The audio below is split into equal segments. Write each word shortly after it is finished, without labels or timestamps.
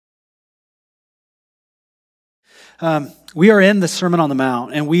We are in the Sermon on the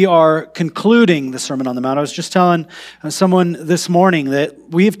Mount, and we are concluding the Sermon on the Mount. I was just telling someone this morning that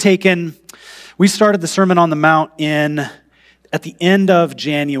we started the Sermon on the Mount at the end of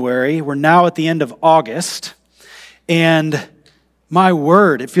January. We're now at the end of August, and my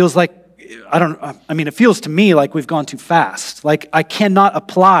word, it feels like, it feels to me like we've gone too fast. Like I cannot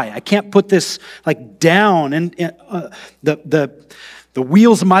apply. I can't put this down and the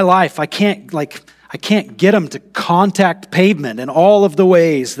wheels of my life. I can't get them to contact pavement in all of the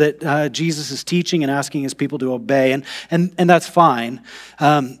ways that Jesus is teaching and asking his people to obey, and that's fine.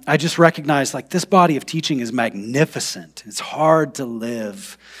 I just recognize this body of teaching is magnificent. It's hard to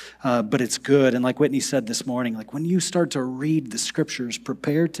live, but it's good. And like Whitney said this morning, when you start to read the scriptures,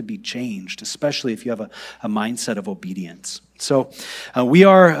 prepare to be changed, especially if you have a mindset of obedience. So we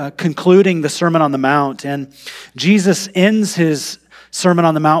are concluding the Sermon on the Mount, and Jesus ends his Sermon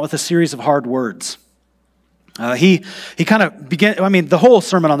on the Mount with a series of hard words. He kind of the whole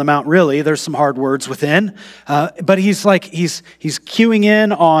Sermon on the Mount, really, there's some hard words within, but he's cueing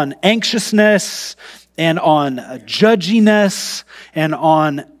in on anxiousness and on judginess and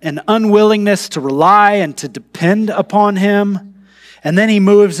on an unwillingness to rely and to depend upon him. And then he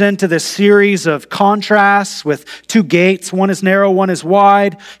moves into this series of contrasts with two gates. One is narrow, one is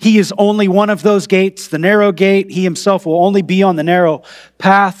wide. He is only one of those gates, the narrow gate. He himself will only be on the narrow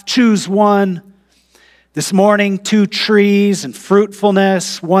path. Choose one. This morning, two trees and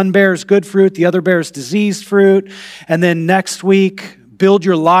fruitfulness. One bears good fruit, the other bears diseased fruit. And then next week, build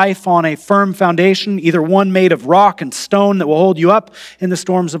your life on a firm foundation, either one made of rock and stone that will hold you up in the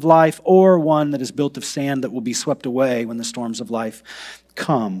storms of life, or one that is built of sand that will be swept away when the storms of life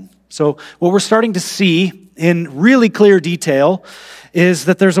come. So what we're starting to see in really clear detail is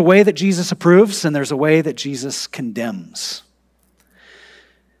that there's a way that Jesus approves and there's a way that Jesus condemns.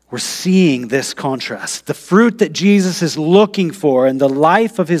 We're seeing this contrast. The fruit that Jesus is looking for in the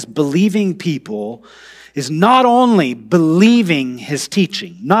life of his believing people is not only believing his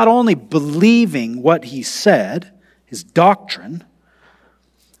teaching, not only believing what he said, his doctrine,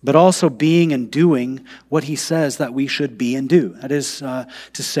 but also being and doing what he says that we should be and do. That is to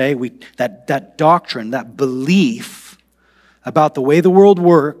say, that doctrine, that belief about the way the world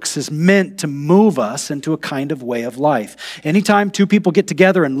works is meant to move us into a kind of way of life. Anytime two people get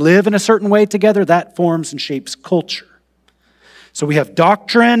together and live in a certain way together, that forms and shapes culture. So we have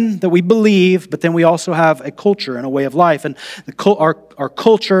doctrine that we believe, but then we also have a culture and a way of life. And our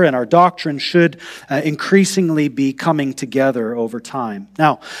culture and our doctrine should increasingly be coming together over time.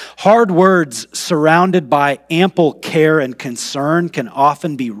 Now, hard words surrounded by ample care and concern can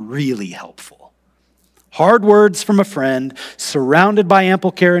often be really helpful. Hard words from a friend, surrounded by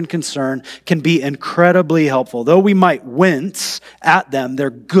ample care and concern, can be incredibly helpful. Though we might wince at them, they're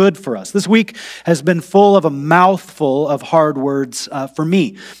good for us. This week has been full of a mouthful of hard words for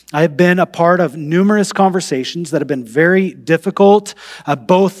me. I have been a part of numerous conversations that have been very difficult,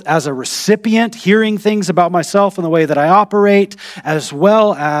 both as a recipient, hearing things about myself and the way that I operate, as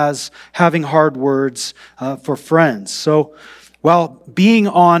well as having hard words for friends. So, while being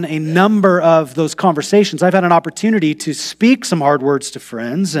on a number of those conversations, I've had an opportunity to speak some hard words to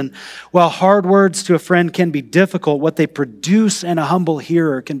friends. And while hard words to a friend can be difficult, what they produce in a humble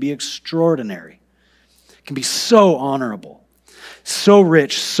hearer can be extraordinary. It can be so honorable, so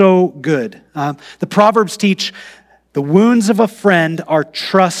rich, so good. The Proverbs teach the wounds of a friend are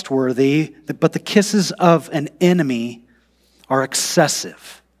trustworthy, but the kisses of an enemy are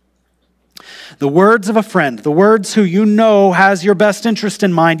excessive. The words of a friend, the words who you know has your best interest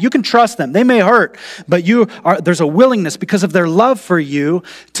in mind, you can trust them. They may hurt, but there's a willingness because of their love for you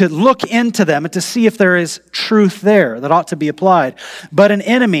to look into them and to see if there is truth there that ought to be applied. But an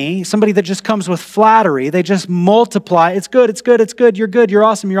enemy, somebody that just comes with flattery, they just multiply. It's good, it's good, it's good, you're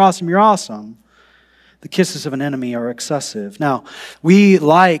awesome, you're awesome, you're awesome. The kisses of an enemy are excessive. Now,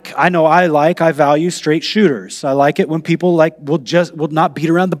 I value straight shooters. I like it when people will not beat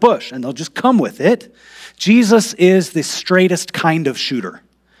around the bush and they'll just come with it. Jesus is the straightest kind of shooter.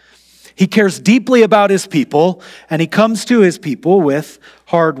 He cares deeply about his people and he comes to his people with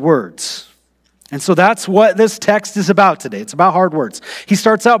hard words. And so that's what this text is about today. It's about hard words. He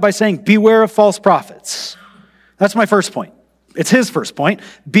starts out by saying, beware of false prophets. That's my first point. It's his first point.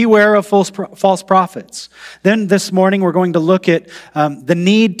 Beware of false prophets. Then this morning we're going to look at the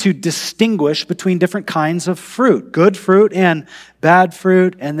need to distinguish between different kinds of fruit, good fruit and bad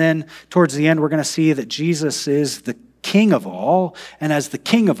fruit. And then towards the end we're going to see that Jesus is the King of all. And as the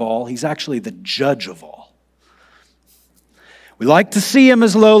King of all, he's actually the judge of all. We like to see him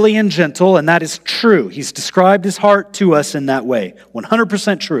as lowly and gentle, and that is true. He's described his heart to us in that way.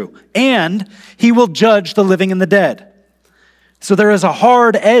 100% true. And he will judge the living and the dead. So there is a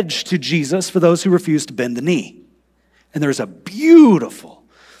hard edge to Jesus for those who refuse to bend the knee. And there's a beautiful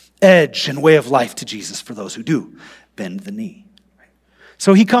edge and way of life to Jesus for those who do bend the knee.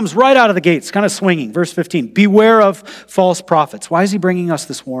 So he comes right out of the gates, kind of swinging. Verse 15, beware of false prophets. Why is he bringing us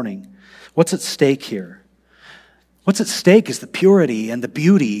this warning? What's at stake here? What's at stake is the purity and the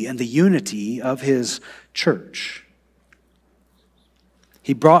beauty and the unity of his church.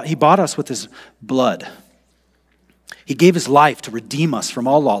 He bought us with his blood. He gave his life to redeem us from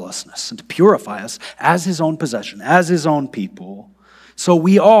all lawlessness and to purify us as his own possession, as his own people. So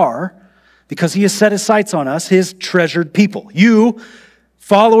we are, because he has set his sights on us, his treasured people. You,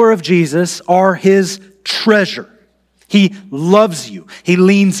 follower of Jesus, are his treasure. He loves you. He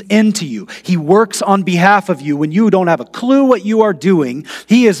leans into you. He works on behalf of you when you don't have a clue what you are doing.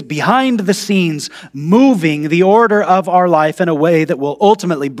 He is behind the scenes, moving the order of our life in a way that will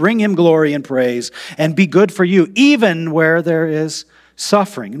ultimately bring him glory and praise and be good for you, even where there is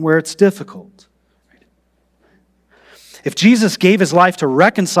suffering and where it's difficult. If Jesus gave his life to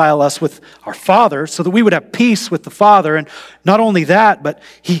reconcile us with our Father so that we would have peace with the Father, and not only that, but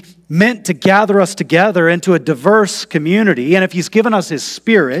he meant to gather us together into a diverse community, and if he's given us his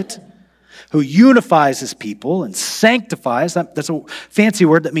Spirit, who unifies his people and sanctifies, that's a fancy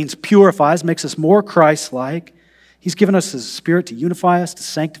word that means purifies, makes us more Christ-like. He's given us his Spirit to unify us, to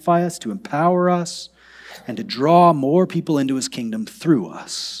sanctify us, to empower us, and to draw more people into his kingdom through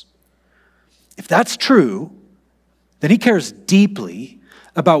us. If that's true, then he cares deeply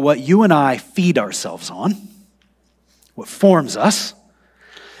about what you and I feed ourselves on, what forms us,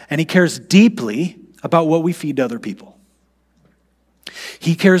 and he cares deeply about what we feed to other people.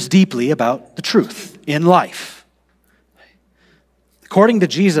 He cares deeply about the truth in life. According to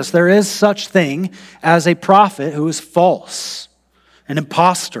Jesus, there is such thing as a prophet who is false, an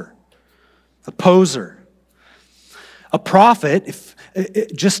imposter, a poser. A prophet,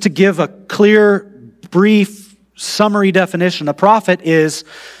 just to give a clear, brief, summary definition, a prophet is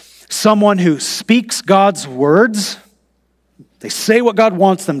someone who speaks God's words. They say what God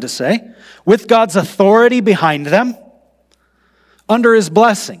wants them to say, with God's authority behind them, under his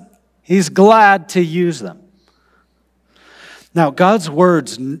blessing. He's glad to use them. Now, God's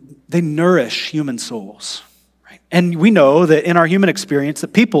words, they nourish human souls. Right? And we know that in our human experience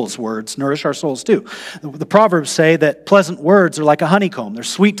that people's words nourish our souls too. The Proverbs say that pleasant words are like a honeycomb. They're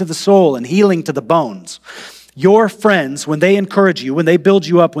sweet to the soul and healing to the bones. Your friends, when they encourage you, when they build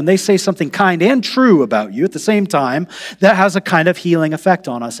you up, when they say something kind and true about you at the same time, that has a kind of healing effect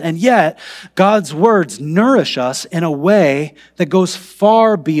on us. And yet, God's words nourish us in a way that goes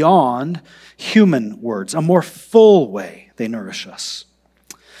far beyond human words, a more full way they nourish us.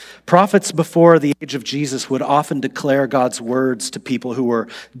 Prophets before the age of Jesus would often declare God's words to people who were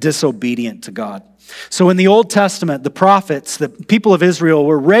disobedient to God. So in the Old Testament, the prophets, the people of Israel,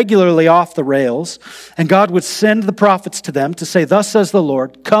 were regularly off the rails, and God would send the prophets to them to say, thus says the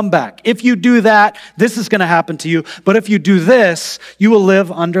Lord, come back. If you do that, this is going to happen to you. But if you do this, you will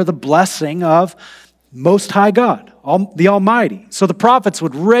live under the blessing of Most High God, the Almighty. So the prophets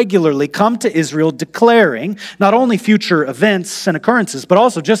would regularly come to Israel declaring not only future events and occurrences, but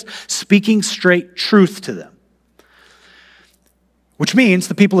also just speaking straight truth to them. Which means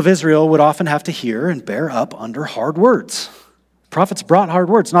the people of Israel would often have to hear and bear up under hard words. Prophets brought hard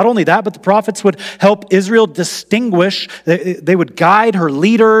words. Not only that, but the prophets would help Israel distinguish. They would guide her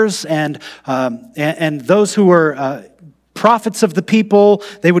leaders and those who were prophets of the people.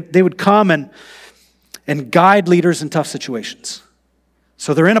 They would come and guide leaders in tough situations.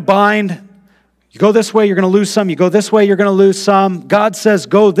 So they're in a bind. You go this way, you're going to lose some. You go this way, you're going to lose some. God says,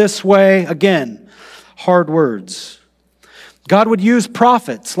 go this way. Again, hard words. God would use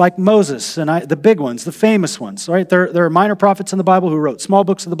prophets like Moses and the big ones, the famous ones, right? There are minor prophets in the Bible who wrote small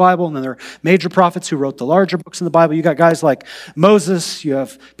books of the Bible, and then there are major prophets who wrote the larger books in the Bible. You got guys like Moses, you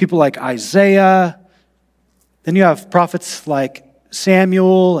have people like Isaiah, then you have prophets like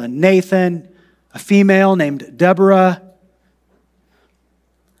Samuel and Nathan, a female named Deborah.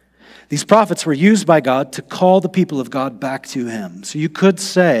 These prophets were used by God to call the people of God back to him. So you could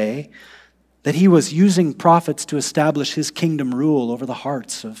say that he was using prophets to establish his kingdom rule over the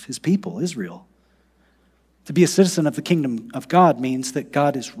hearts of his people, Israel. To be a citizen of the kingdom of God means that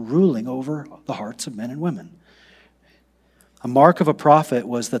God is ruling over the hearts of men and women. A mark of a prophet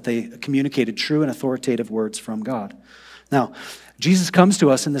was that they communicated true and authoritative words from God. Now, Jesus comes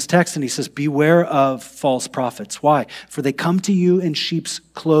to us in this text and he says, beware of false prophets. Why? For they come to you in sheep's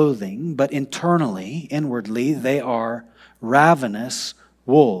clothing, but internally, inwardly, they are ravenous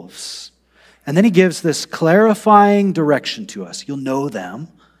wolves. And then he gives this clarifying direction to us. You'll know them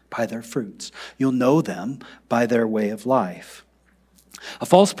by their fruits. You'll know them by their way of life. A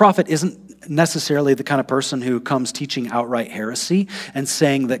false prophet isn't necessarily the kind of person who comes teaching outright heresy and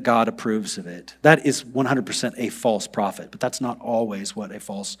saying that God approves of it. That is 100% a false prophet, but that's not always what a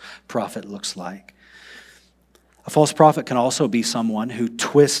false prophet looks like. A false prophet can also be someone who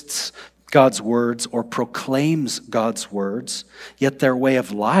twists God's words or proclaims God's words, yet their way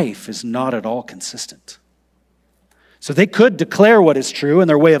of life is not at all consistent. So they could declare what is true and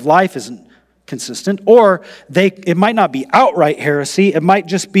their way of life isn't consistent, or it might not be outright heresy. It might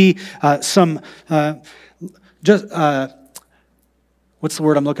just be what's the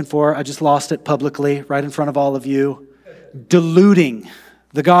word I'm looking for? I just lost it publicly right in front of all of you. Diluting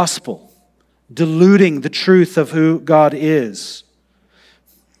the gospel, diluting the truth of who God is.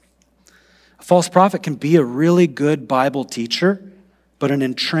 A false prophet can be a really good Bible teacher, but an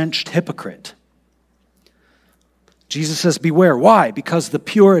entrenched hypocrite. Jesus says, beware. Why? Because the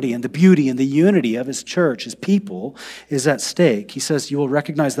purity and the beauty and the unity of his church, his people, is at stake. He says you will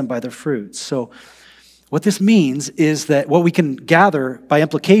recognize them by their fruits. So what this means is that what we can gather by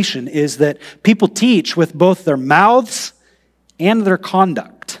implication is that people teach with both their mouths and their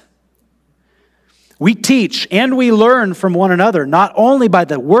conduct. We teach and we learn from one another, not only by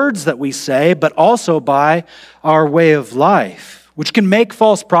the words that we say, but also by our way of life, which can make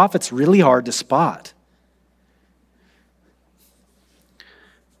false prophets really hard to spot.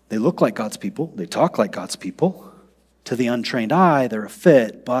 They look like God's people. They talk like God's people. To the untrained eye, they're a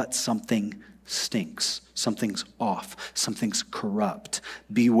fit, but something stinks. Something's off. Something's corrupt.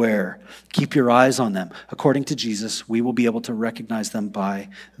 Beware. Keep your eyes on them. According to Jesus, we will be able to recognize them by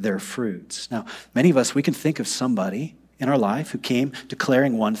their fruits. Now, many of us, we can think of somebody in our life who came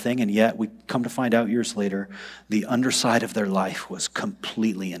declaring one thing, and yet we come to find out years later, the underside of their life was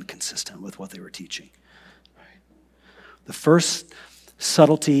completely inconsistent with what they were teaching. The first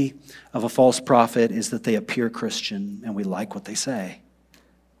subtlety of a false prophet is that they appear Christian and we like what they say.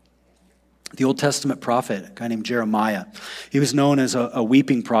 The Old Testament prophet, a guy named Jeremiah, he was known as a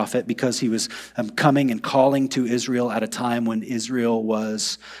weeping prophet because he was coming and calling to Israel at a time when Israel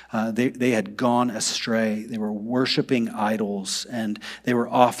was, they had gone astray. They were worshiping idols and they were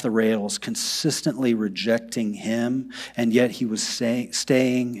off the rails, consistently rejecting him. And yet he was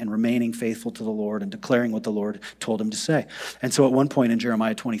staying and remaining faithful to the Lord and declaring what the Lord told him to say. And so at one point in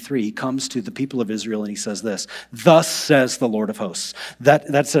Jeremiah 23, he comes to the people of Israel and he says this, "Thus says the Lord of hosts."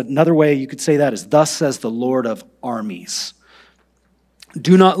 That's another way you could say that is, "Thus says the Lord of armies.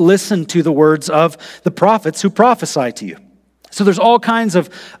 Do not listen to the words of the prophets who prophesy to you." So there's all kinds of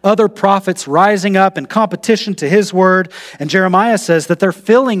other prophets rising up in competition to his word. And Jeremiah says that they're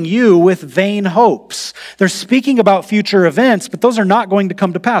filling you with vain hopes. They're speaking about future events, but those are not going to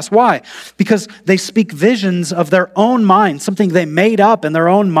come to pass. Why? Because they speak visions of their own minds, something they made up in their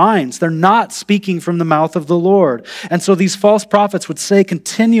own minds. They're not speaking from the mouth of the Lord. And so these false prophets would say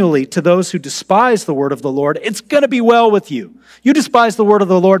continually to those who despise the word of the Lord, "It's going to be well with you. You despise the word of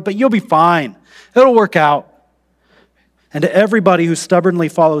the Lord, but you'll be fine. It'll work out." And to everybody who stubbornly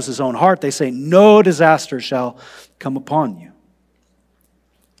follows his own heart, they say, "No disaster shall come upon you."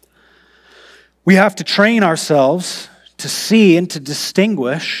 We have to train ourselves to see and to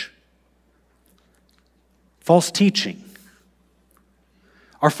distinguish false teaching.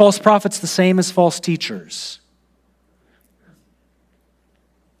 Are false prophets the same as false teachers?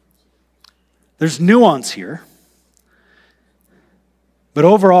 There's nuance here. But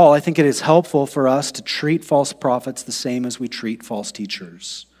overall, I think it is helpful for us to treat false prophets the same as we treat false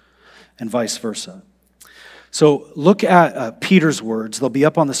teachers, and vice versa. So look at Peter's words. They'll be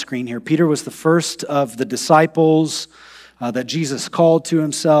up on the screen here. Peter was the first of the disciples that Jesus called to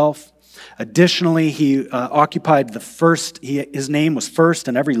himself. Additionally, he occupied the first, his name was first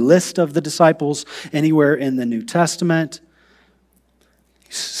in every list of the disciples anywhere in the New Testament.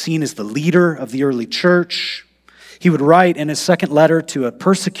 He's seen as the leader of the early church. He would write in his second letter to a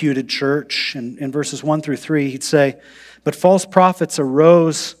persecuted church, in verses 1 through 3, he'd say, "But false prophets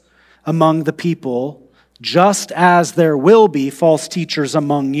arose among the people, just as there will be false teachers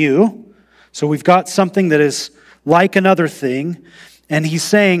among you." So we've got something that is like another thing. And he's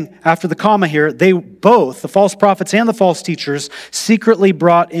saying, after the comma here, they both, the false prophets and the false teachers, secretly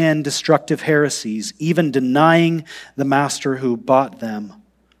brought in destructive heresies, even denying the master who bought them.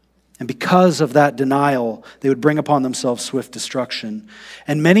 And because of that denial, they would bring upon themselves swift destruction.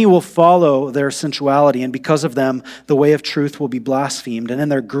 And many will follow their sensuality, and because of them, the way of truth will be blasphemed. And in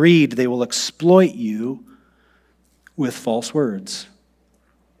their greed, they will exploit you with false words.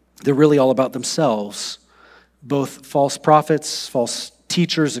 They're really all about themselves. Both false prophets, false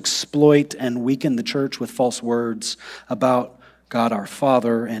teachers exploit and weaken the church with false words about God our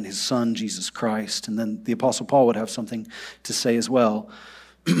Father and his Son, Jesus Christ. And then the Apostle Paul would have something to say as well.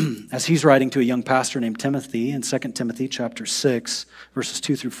 As he's writing to a young pastor named Timothy in 2 Timothy chapter 6, verses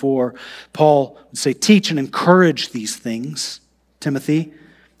 2 through 4, Paul would say, teach and encourage these things, Timothy.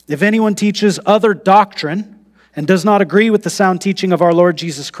 If anyone teaches other doctrine and does not agree with the sound teaching of our Lord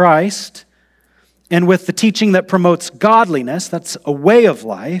Jesus Christ, and with the teaching that promotes godliness, that's a way of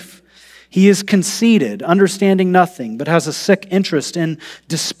life, he is conceited, understanding nothing, but has a sick interest in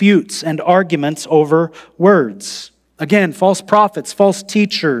disputes and arguments over words. Again, false prophets, false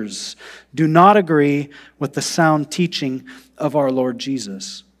teachers do not agree with the sound teaching of our Lord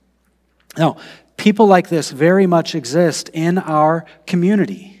Jesus. Now, people like this very much exist in our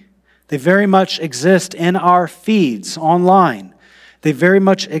community. They very much exist in our feeds online. They very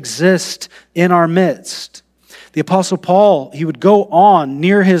much exist in our midst. The Apostle Paul, he would go on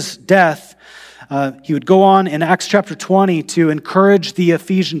near his death. He would go on in Acts chapter 20 to encourage the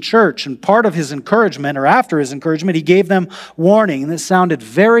Ephesian church. And part of his encouragement, or after his encouragement, he gave them warning. And this sounded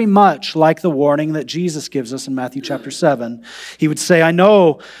very much like the warning that Jesus gives us in Matthew chapter 7. He would say, I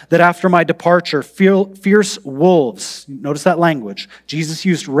know that after my departure, fierce wolves, notice that language. Jesus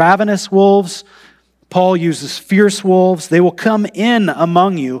used ravenous wolves. Paul uses fierce wolves. They will come in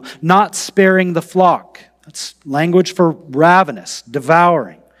among you, not sparing the flock. That's language for ravenous,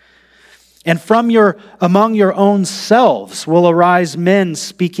 devouring. And among your own selves will arise men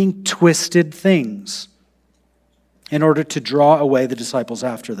speaking twisted things in order to draw away the disciples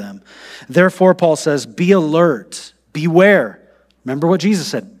after them. Therefore, Paul says, be alert, beware. Remember what Jesus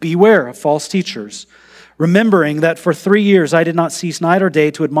said, beware of false teachers, remembering that for 3 years I did not cease night or day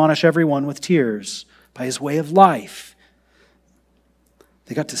to admonish everyone with tears by his way of life.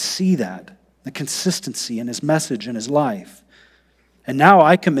 They got to see that. The consistency in his message and his life. And now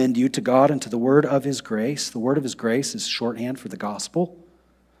I commend you to God and to the word of his grace. The word of his grace is shorthand for the gospel,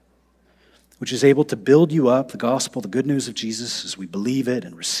 which is able to build you up, the gospel, the good news of Jesus, as we believe it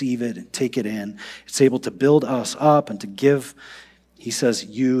and receive it and take it in. It's able to build us up and to give, he says,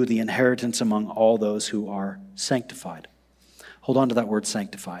 you the inheritance among all those who are sanctified. Hold on to that word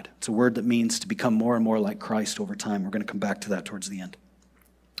sanctified. It's a word that means to become more and more like Christ over time. We're going to come back to that towards the end.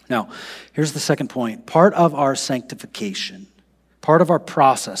 Now, here's the second point. Part of our sanctification, part of our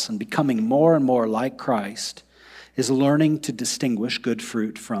process in becoming more and more like Christ is learning to distinguish good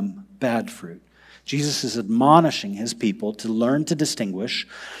fruit from bad fruit. Jesus is admonishing his people to learn to distinguish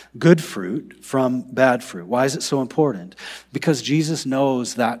good fruit from bad fruit. Why is it so important? Because Jesus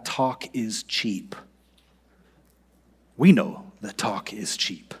knows that talk is cheap. We know that talk is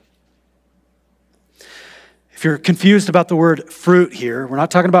cheap. If you're confused about the word fruit here, we're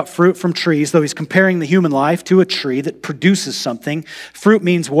not talking about fruit from trees, though he's comparing the human life to a tree that produces something. Fruit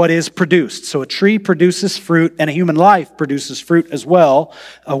means what is produced. So a tree produces fruit, and a human life produces fruit as well.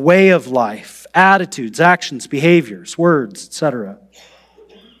 A way of life, attitudes, actions, behaviors, words, etc.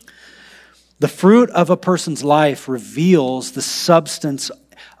 The fruit of a person's life reveals the substance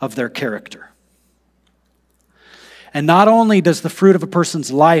of their character. And not only does the fruit of a person's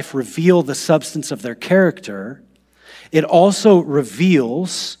life reveal the substance of their character, it also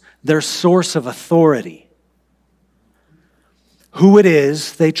reveals their source of authority, who it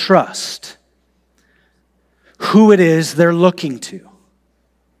is they trust, who it is they're looking to.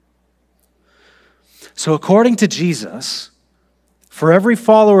 So according to Jesus, for every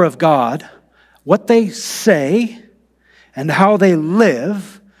follower of God, what they say and how they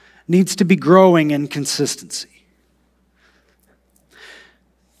live needs to be growing in consistency.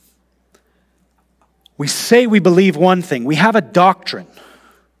 We say we believe one thing. We have a doctrine.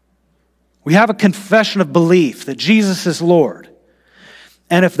 We have a confession of belief that Jesus is Lord.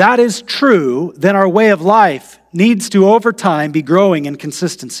 And if that is true, then our way of life needs to, over time, be growing in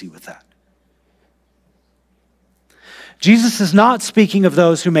consistency with that. Jesus is not speaking of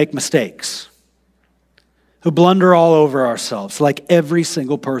those who make mistakes, who blunder all over ourselves, like every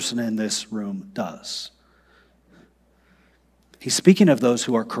single person in this room does. He's speaking of those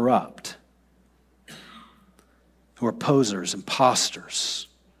who are corrupt, who are posers, imposters,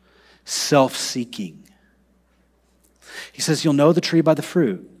 self-seeking. He says, you'll know the tree by the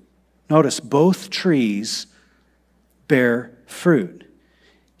fruit. Notice, both trees bear fruit.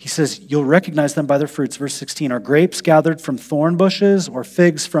 He says, you'll recognize them by their fruits. Verse 16, are grapes gathered from thorn bushes or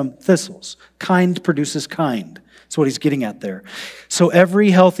figs from thistles? Kind produces kind. That's what he's getting at there. So every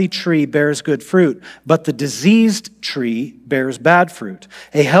healthy tree bears good fruit, but the diseased tree bears bad fruit.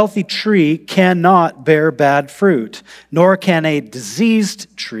 A healthy tree cannot bear bad fruit, nor can a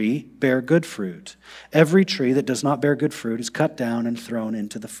diseased tree bear good fruit. Every tree that does not bear good fruit is cut down and thrown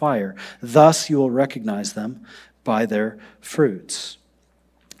into the fire. Thus you will recognize them by their fruits.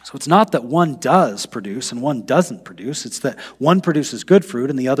 So it's not that one does produce and one doesn't produce. It's that one produces good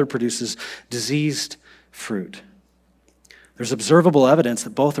fruit and the other produces diseased fruit. There's observable evidence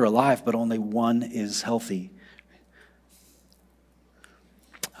that both are alive, but only one is healthy.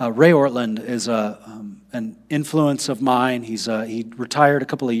 Ray Ortland is an influence of mine. He retired a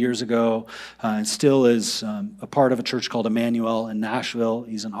couple of years ago and still is a part of a church called Emmanuel in Nashville.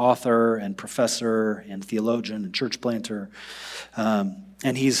 He's an author and professor and theologian and church planter.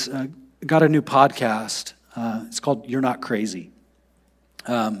 And he's got a new podcast. It's called You're Not Crazy.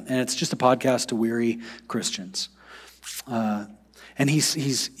 And it's just a podcast to weary Christians. And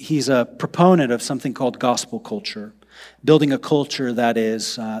he's a proponent of something called gospel culture, building a culture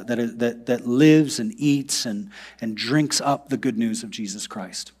that lives and eats and drinks up the good news of Jesus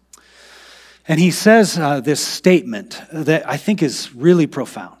Christ. And he says this statement that I think is really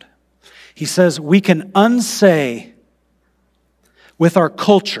profound. He says, we can unsay with our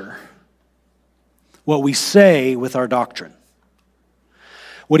culture what we say with our doctrine.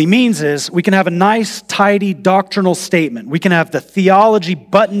 What he means is we can have a nice, tidy doctrinal statement. We can have the theology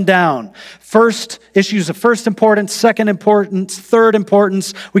buttoned down. First, issues of first importance, second importance, third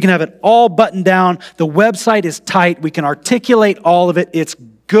importance. We can have it all buttoned down. The website is tight. We can articulate all of it. It's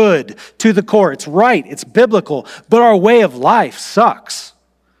good to the core. It's right. It's biblical. But our way of life sucks.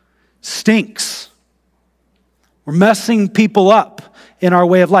 Stinks. We're messing people up in our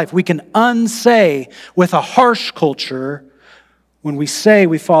way of life. We can unsay with a harsh culture when we say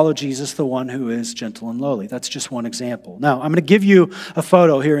we follow Jesus, the one who is gentle and lowly. That's just one example. Now, I'm going to give you a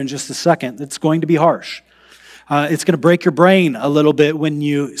photo here in just a second that's going to be harsh. It's going to break your brain a little bit when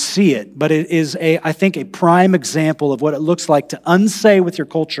you see it, but it is, I think, a prime example of what it looks like to unsay with your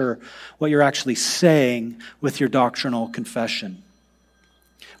culture what you're actually saying with your doctrinal confession.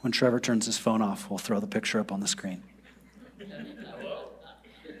 When Trevor turns his phone off, we'll throw the picture up on the screen.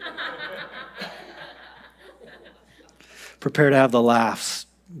 Prepare to have the laughs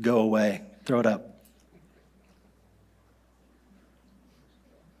go away. Throw it up.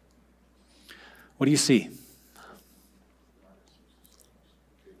 What do you see?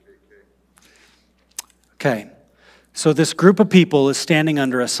 Okay, so this group of people is standing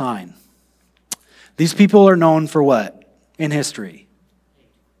under a sign. These people are known for what in history?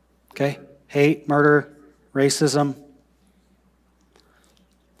 Okay, hate, murder, racism,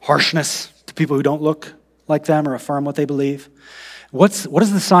 harshness to people who don't look like them or affirm what they believe. What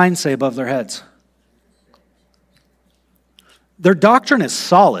does the sign say above their heads? Their doctrine is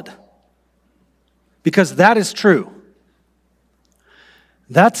solid because that is true.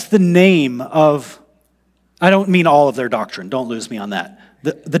 That's the name of, I don't mean all of their doctrine, don't lose me on that.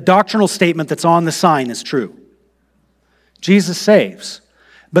 The doctrinal statement that's on the sign is true. Jesus saves.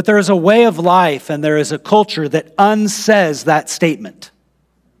 But there is a way of life and there is a culture that unsays that statement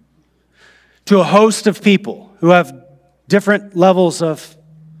to a host of people who have different levels of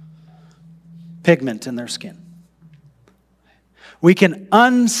pigment in their skin. We can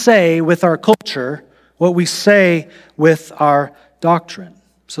unsay with our culture what we say with our doctrine.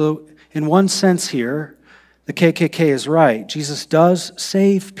 So in one sense here, the KKK is right. Jesus does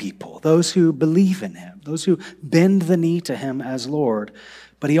save people, those who believe in him, those who bend the knee to him as Lord,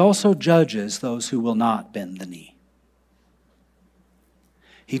 but he also judges those who will not bend the knee.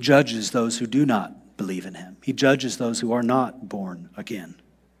 He judges those who do not believe in him. He judges those who are not born again.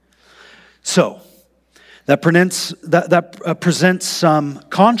 So, that presents some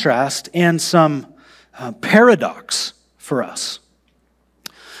contrast and some paradox for us.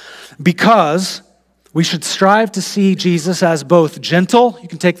 Because we should strive to see Jesus as both gentle, you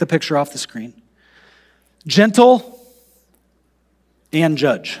can take the picture off the screen, gentle and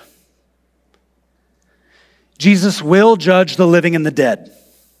judge. Jesus will judge the living and the dead.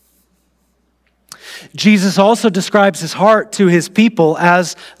 Jesus also describes his heart to his people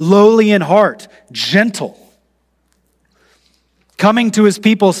as lowly in heart, gentle. Coming to his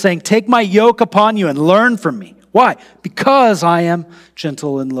people saying, take my yoke upon you and learn from me. Why? Because I am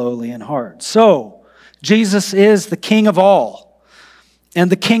gentle and lowly in heart. So, Jesus is the King of all. And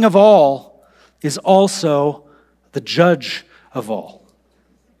the King of all is also the judge of all.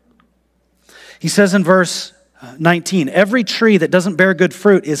 He says in verse 19, every tree that doesn't bear good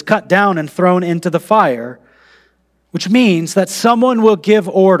fruit is cut down and thrown into the fire, which means that someone will give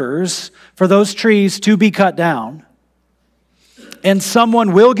orders for those trees to be cut down, and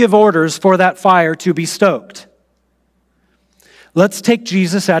someone will give orders for that fire to be stoked. Let's take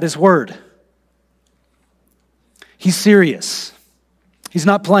Jesus at his word. He's serious. He's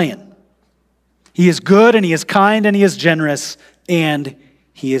not playing. He is good and he is kind and he is generous and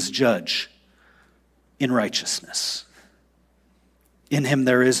he is judge in righteousness. In him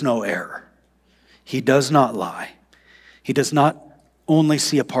there is no error. He does not lie. He does not only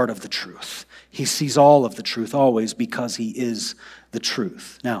see a part of the truth. He sees all of the truth always because he is the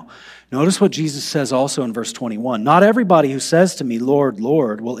truth. Now, notice what Jesus says also in verse 21. Not everybody who says to me, Lord,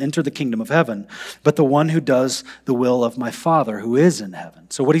 Lord, will enter the kingdom of heaven, but the one who does the will of my Father who is in heaven.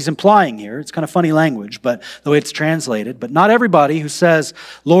 So what he's implying here, it's kind of funny language, but the way it's translated, but not everybody who says,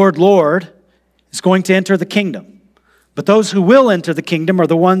 Lord, Lord, is going to enter the kingdom. But those who will enter the kingdom are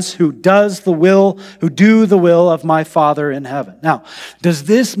the ones who do the will of my Father in heaven. Now, does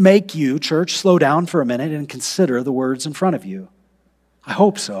this make you, church, slow down for a minute and consider the words in front of you? I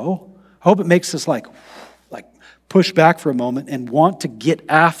hope so. I hope it makes us like push back for a moment and want to get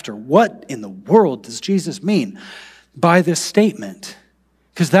after what in the world does Jesus mean by this statement?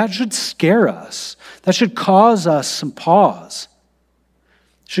 Because that should scare us. That should cause us some pause.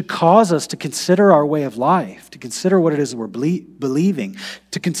 Should cause us to consider our way of life, to consider what it is that we're believing,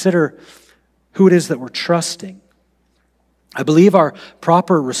 to consider who it is that we're trusting. I believe our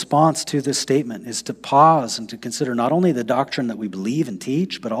proper response to this statement is to pause and to consider not only the doctrine that we believe and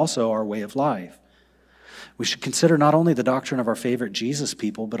teach, but also our way of life. We should consider not only the doctrine of our favorite Jesus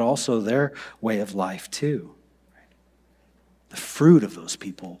people, but also their way of life too. The fruit of those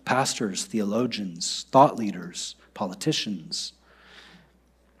people, pastors, theologians, thought leaders, politicians.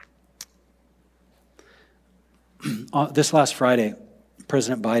 This last Friday,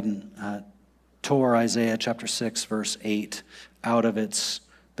 President Biden tore Isaiah chapter 6, verse 8 out of its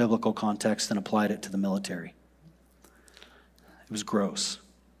biblical context and applied it to the military. It was gross.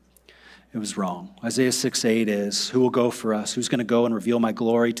 It was wrong. Isaiah 6:8 is, who will go for us? Who's going to go and reveal my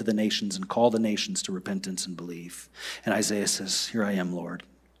glory to the nations and call the nations to repentance and belief? And Isaiah says, here I am, Lord.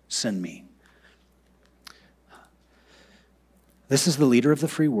 Send me. This is the leader of the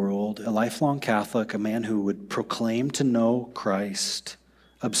free world, a lifelong Catholic, a man who would proclaim to know Christ,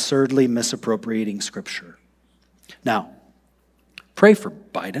 absurdly misappropriating Scripture. Now, pray for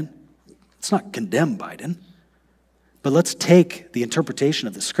Biden. Let's not condemn Biden, but let's take the interpretation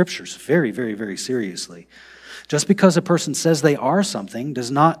of the Scriptures very, very, very seriously. Just because a person says they are something does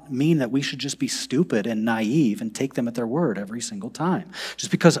not mean that we should just be stupid and naive and take them at their word every single time.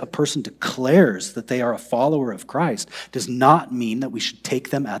 Just because a person declares that they are a follower of Christ does not mean that we should take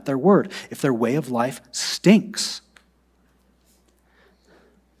them at their word if their way of life stinks.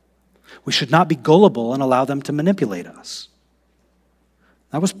 We should not be gullible and allow them to manipulate us.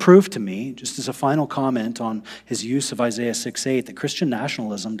 That was proof to me, just as a final comment on his use of Isaiah 6:8, that Christian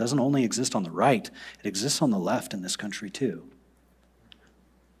nationalism doesn't only exist on the right, it exists on the left in this country too.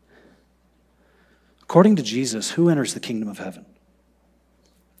 According to Jesus, who enters the kingdom of heaven?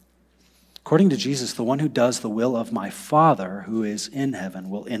 According to Jesus, the one who does the will of my Father who is in heaven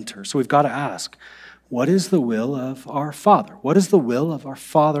will enter. So we've got to ask, what is the will of our Father? What is the will of our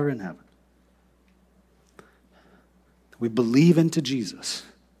Father in heaven? We believe into Jesus,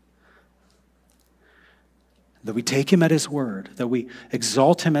 that we take him at his word, that we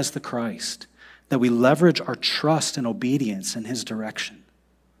exalt him as the Christ, that we leverage our trust and obedience in his direction.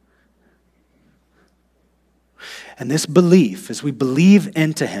 And this belief, as we believe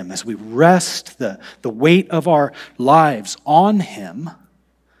into him, as we rest the weight of our lives on him,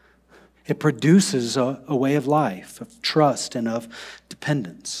 it produces a way of life, of trust and of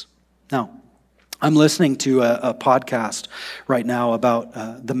dependence. Now, I'm listening to a podcast right now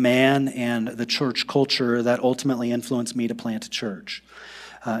about the man and the church culture that ultimately influenced me to plant a church.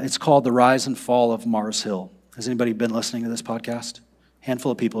 It's called The Rise and Fall of Mars Hill. Has anybody been listening to this podcast? A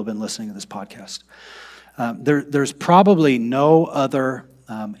handful of people have been listening to this podcast. There's probably no other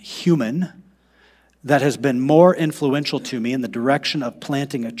human that has been more influential to me in the direction of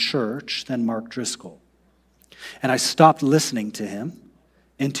planting a church than Mark Driscoll. And I stopped listening to him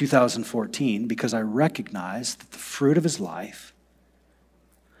in 2014 because I recognized that the fruit of his life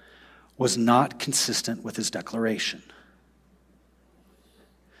was not consistent with his declaration.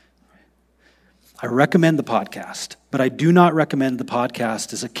 I recommend the podcast, but I do not recommend the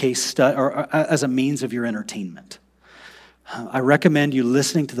podcast as a case study or as a means of your entertainment. I recommend you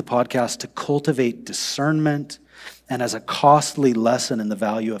listening to the podcast to cultivate discernment and as a costly lesson in the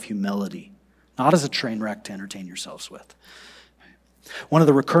value of humility not as a train wreck to entertain yourselves with. One of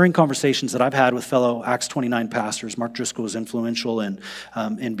the recurring conversations that I've had with fellow Acts 29 pastors, Mark Driscoll was influential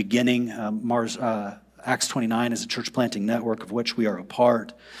in beginning Acts 29 is a church planting network of which we are a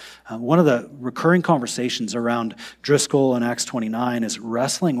part. One of the recurring conversations around Driscoll and Acts 29 is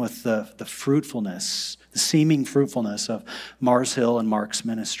wrestling with the fruitfulness, the seeming fruitfulness of Mars Hill and Mark's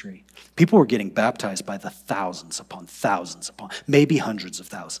ministry. People were getting baptized by the thousands upon, maybe hundreds of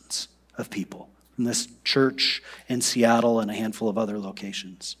thousands of people from this church in Seattle and a handful of other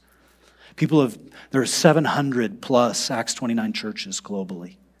locations. There are 700 plus Acts 29 churches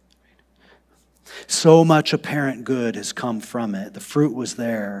globally. So much apparent good has come from it. The fruit was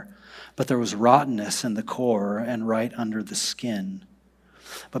there, but there was rottenness in the core and right under the skin.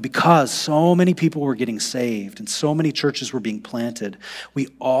 But because so many people were getting saved and so many churches were being planted, we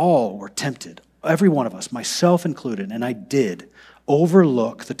all were tempted, every one of us, myself included, and I did,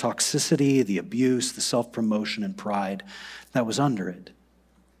 overlook the toxicity, the abuse, the self-promotion and pride that was under it.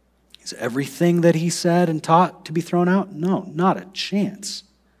 Is everything that he said and taught to be thrown out? No, not a chance.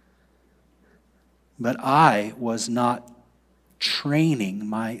 But I was not training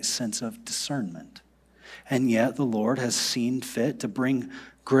my sense of discernment. And yet the Lord has seen fit to bring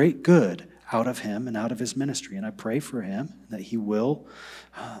great good out of him and out of his ministry. And I pray for him that he will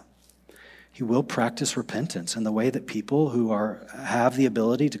practice repentance in the way that people who have the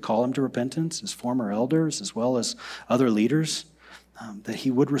ability to call him to repentance, as former elders as well as other leaders, that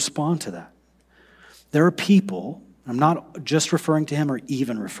he would respond to that. There are people, I'm not just referring to him or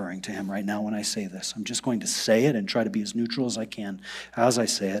even referring to him right now when I say this. I'm just going to say it and try to be as neutral as I can as I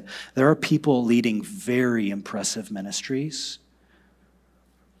say it. There are people leading very impressive ministries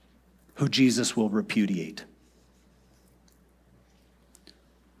who Jesus will repudiate.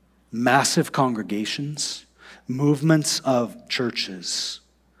 Massive congregations, movements of churches.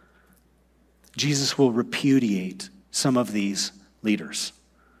 Jesus will repudiate some of these leaders.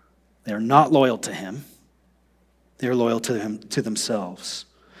 They are not loyal to him. They are loyal to themselves.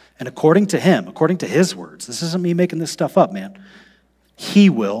 And according to him, according to his words, this isn't me making this stuff up, man. He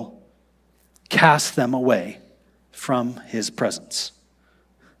will cast them away from his presence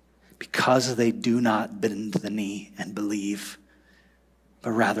because they do not bend the knee and believe,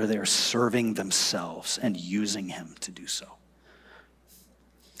 but rather they are serving themselves and using him to do so.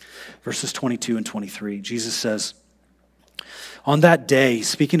 Verses 22 and 23, Jesus says, on that day,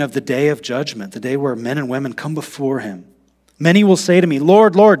 speaking of the day of judgment, the day where men and women come before him, many will say to me,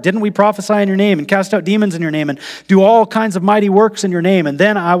 Lord, Lord, didn't we prophesy in your name and cast out demons in your name and do all kinds of mighty works in your name? And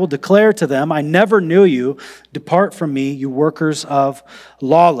then I will declare to them, I never knew you. Depart from me, you workers of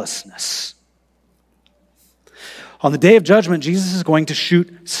lawlessness. On the day of judgment, Jesus is going to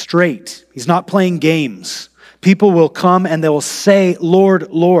shoot straight. He's not playing games. People will come and they will say,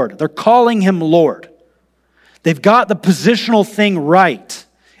 Lord, Lord. They're calling him Lord. They've got the positional thing right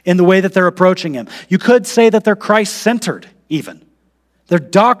in the way that they're approaching him. You could say that they're Christ-centered even. Their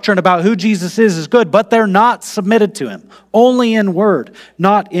doctrine about who Jesus is good, but they're not submitted to him. Only in word,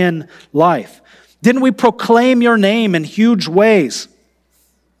 not in life. Didn't we proclaim your name in huge ways?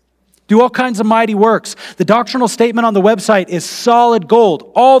 Do all kinds of mighty works. The doctrinal statement on the website is solid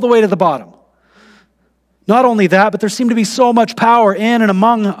gold all the way to the bottom. Not only that, but there seemed to be so much power in and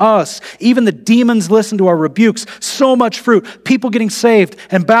among us. Even the demons listened to our rebukes. So much fruit. People getting saved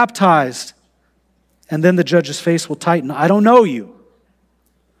and baptized. And then the judge's face will tighten. I don't know you.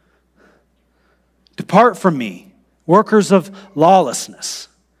 Depart from me, workers of lawlessness.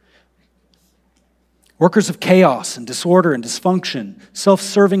 Workers of chaos and disorder and dysfunction.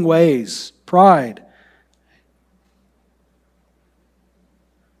 Self-serving ways. Pride.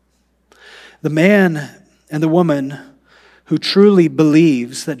 The man and the woman who truly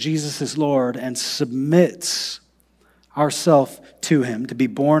believes that Jesus is Lord and submits ourselves to him to be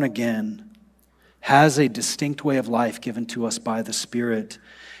born again has a distinct way of life given to us by the Spirit.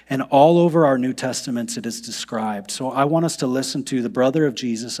 And all over our New Testaments it is described. So I want us to listen to the brother of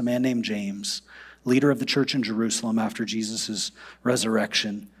Jesus, a man named James, leader of the church in Jerusalem after Jesus'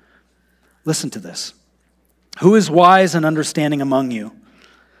 resurrection. Listen to this. Who is wise and understanding among you?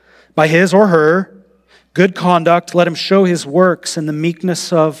 By his or her good conduct, let him show his works in the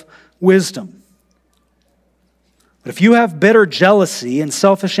meekness of wisdom. But if you have bitter jealousy and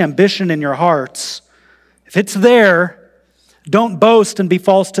selfish ambition in your hearts, if it's there, don't boast and be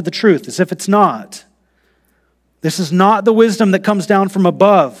false to the truth, as if it's not. This is not the wisdom that comes down from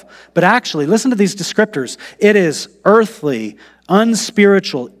above, but actually, listen to these descriptors. It is earthly,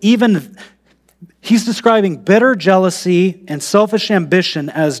 unspiritual, even he's describing bitter jealousy and selfish ambition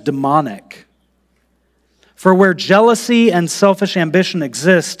as demonic. For where jealousy and selfish ambition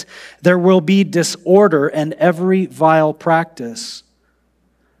exist, there will be disorder and every vile practice.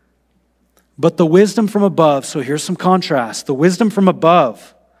 But the wisdom from above," so here's some contrast. The wisdom from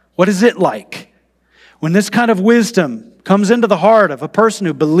above, what is it like? When this kind of wisdom comes into the heart of a person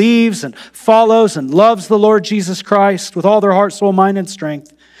who believes and follows and loves the Lord Jesus Christ with all their heart, soul, mind, and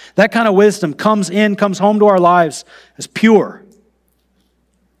strength, that kind of wisdom comes home to our lives as pure.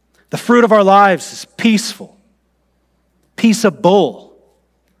 The fruit of our lives is peaceful, peaceable,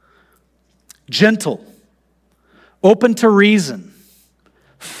 gentle, open to reason,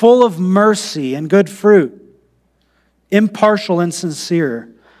 full of mercy and good fruit, impartial and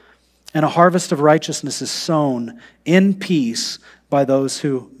sincere, and a harvest of righteousness is sown in peace by those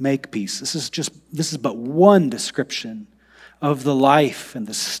who make peace. This is but one description of the life and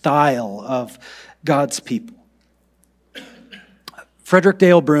the style of God's people. Frederick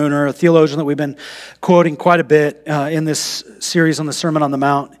Dale Bruner, a theologian that we've been quoting quite a bit in this series on the Sermon on the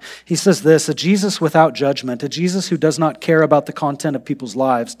Mount, he says this: a Jesus without judgment, a Jesus who does not care about the content of people's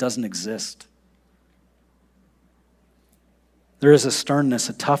lives, doesn't exist. There is a sternness,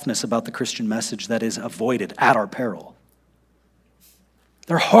 a toughness about the Christian message that is avoided at our peril.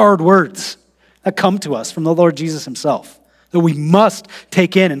 They're hard words that come to us from the Lord Jesus himself that we must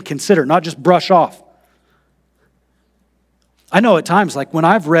take in and consider, not just brush off. I know at times, like when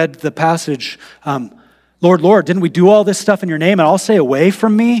I've read the passage, Lord, Lord, didn't we do all this stuff in your name? And I'll say, away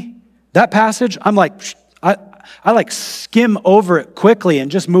from me. That passage, I'm like, I like skim over it quickly and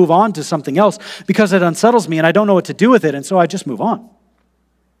just move on to something else because it unsettles me and I don't know what to do with it. And so I just move on.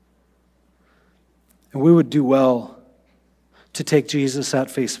 And we would do well to take Jesus at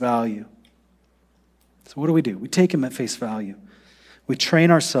face value. So what do? We take him at face value. We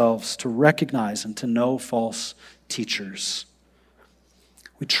train ourselves to recognize and to know false teachers.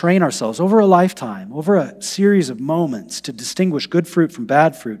 We train ourselves over a lifetime, over a series of moments to distinguish good fruit from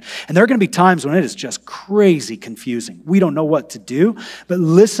bad fruit. And there are going to be times when it is just crazy confusing. We don't know what to do, but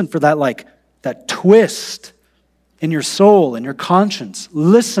listen for that twist in your soul, in your conscience.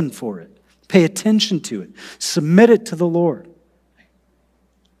 Listen for it. Pay attention to it. Submit it to the Lord.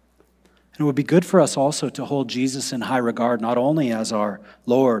 And it would be good for us also to hold Jesus in high regard, not only as our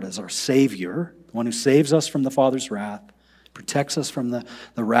Lord, as our Savior, the one who saves us from the Father's wrath, protects us from the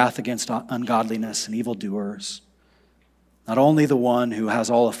wrath against ungodliness and evildoers. Not only the one who has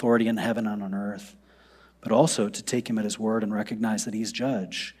all authority in heaven and on earth, but also to take him at his word and recognize that he's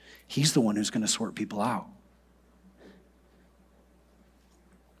judge. He's the one who's going to sort people out.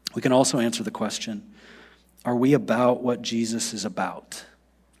 We can also answer the question, are we about what Jesus is about?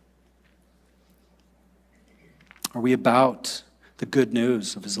 Are we about the good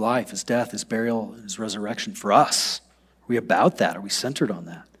news of his life, his death, his burial, his resurrection for us? Are we about that? Are we centered on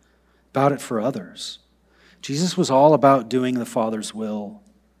that? About it for others? Jesus was all about doing the Father's will.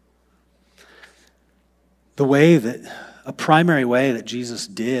 A primary way that Jesus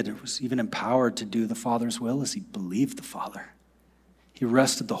was even empowered to do the Father's will is he believed the Father. He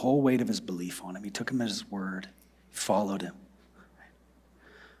rested the whole weight of his belief on him. He took him at his word. He followed him.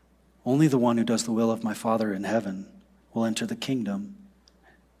 Only the one who does the will of my Father in heaven will enter the kingdom.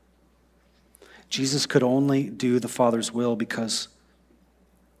 Jesus could only do the Father's will because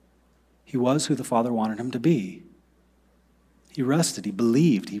he was who the Father wanted him to be. He rested, he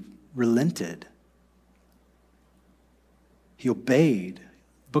believed, he relented. He obeyed.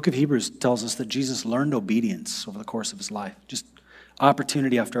 The book of Hebrews tells us that Jesus learned obedience over the course of his life. Just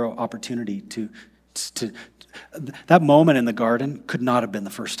opportunity after opportunity to that moment in the garden could not have been the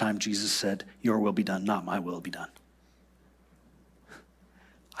first time Jesus said, your will be done, not my will be done.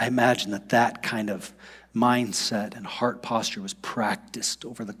 I imagine that kind of mindset and heart posture was practiced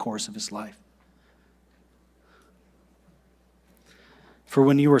over the course of his life. For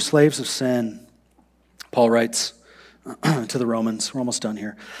when you were slaves of sin, Paul writes to the Romans, we're almost done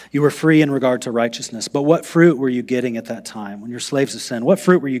here, you were free in regard to righteousness. But what fruit were you getting at that time? When you're slaves of sin, what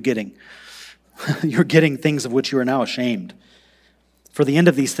fruit were you getting? You're getting things of which you are now ashamed. For the end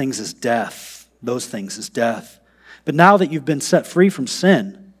of these things is death. Those things is death. But now that you've been set free from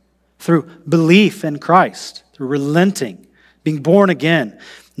sin, through belief in Christ, through relenting, being born again,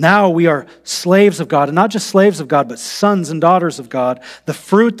 now we are slaves of God, and not just slaves of God, but sons and daughters of God. The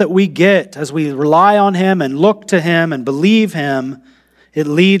fruit that we get as we rely on him and look to him and believe him, it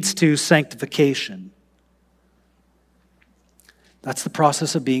leads to sanctification. That's the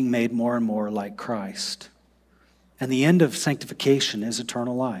process of being made more and more like Christ. And the end of sanctification is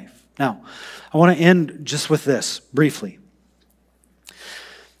eternal life. Now, I want to end just with this briefly.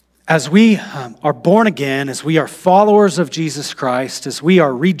 as we are born again, as we are followers of Jesus Christ, as we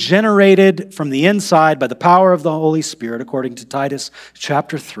are regenerated from the inside by the power of the Holy Spirit, according to Titus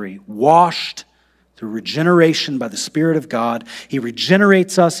chapter 3, washed through regeneration by the Spirit of God, He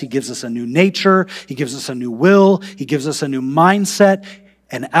regenerates us, He gives us a new nature, He gives us a new will, He gives us a new mindset,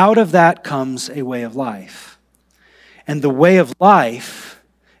 and out of that comes a way of life. And the way of life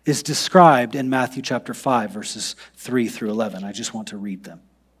is described in Matthew chapter 5, verses 3 through 11. I just want to read them.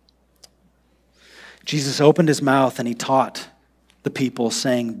 Jesus opened His mouth and He taught the people,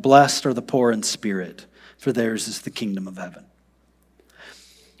 saying, "Blessed are the poor in spirit, for theirs is the kingdom of heaven.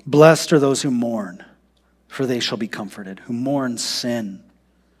 Blessed are those who mourn, for they shall be comforted, who mourn sin."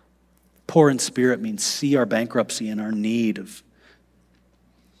 Poor in spirit means see our bankruptcy and our need of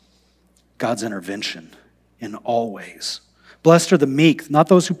God's intervention in all ways. Blessed are the meek, not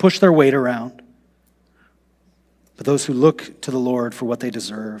those who push their weight around, but those who look to the Lord for what they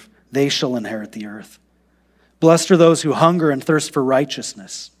deserve. They shall inherit the earth. Blessed are those who hunger and thirst for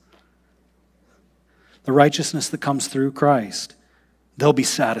righteousness, the righteousness that comes through Christ. They'll be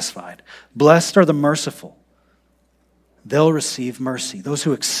satisfied. Blessed are the merciful. They'll receive mercy. Those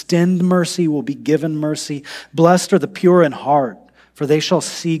who extend mercy will be given mercy. Blessed are the pure in heart, for they shall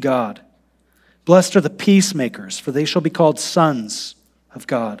see God. Blessed are the peacemakers, for they shall be called sons of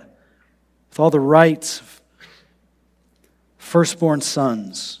God. With all the rights of firstborn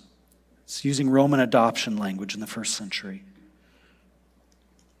sons. It's using Roman adoption language in the first century.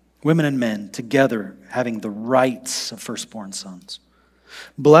 Women and men together having the rights of firstborn sons.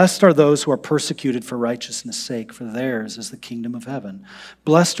 Blessed are those who are persecuted for righteousness' sake, for theirs is the kingdom of heaven.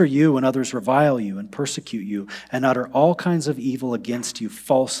 Blessed are you when others revile you and persecute you and utter all kinds of evil against you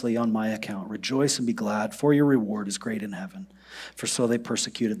falsely on my account. Rejoice and be glad, for your reward is great in heaven. For so they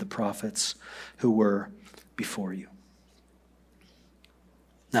persecuted the prophets who were before you.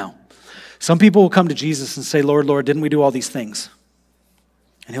 Now, some people will come to Jesus and say, "Lord, Lord, didn't we do all these things?"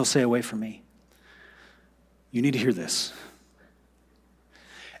 And He'll say, "Away from me." You need to hear this.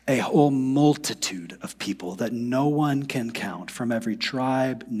 A whole multitude of people that no one can count from every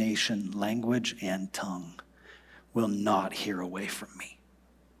tribe, nation, language, and tongue will not hear "away from me."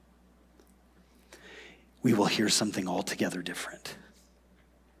 We will hear something altogether different.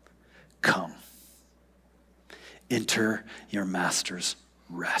 Come, enter your master's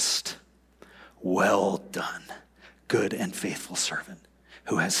rest. Well done, good and faithful servant,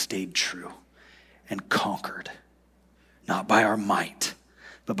 who has stayed true and conquered, not by our might,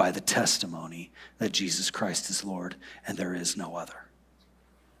 but by the testimony that Jesus Christ is Lord and there is no other.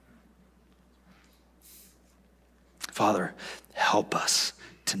 Father, help us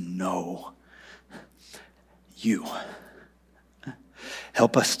to know you.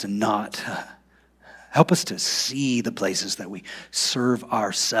 Help us to help us to see the places that we serve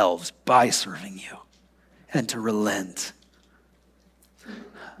ourselves by serving you and to relent.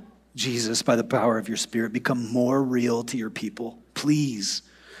 Jesus, by the power of your Spirit, become more real to your people. Please.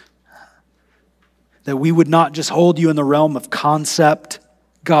 That we would not just hold you in the realm of concept,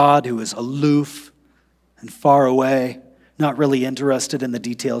 God who is aloof and far away, not really interested in the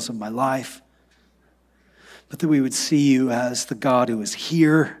details of my life, but that we would see you as the God who is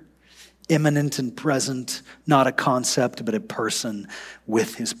here, immanent and present, not a concept, but a person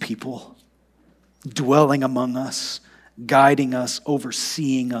with his people, dwelling among us, guiding us,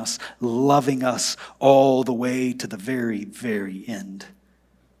 overseeing us, loving us all the way to the very, very end.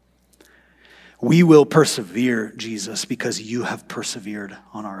 We will persevere, Jesus, because you have persevered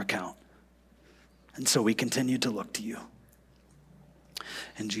on our account. And so we continue to look to you.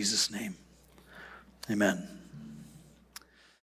 In Jesus' name, amen.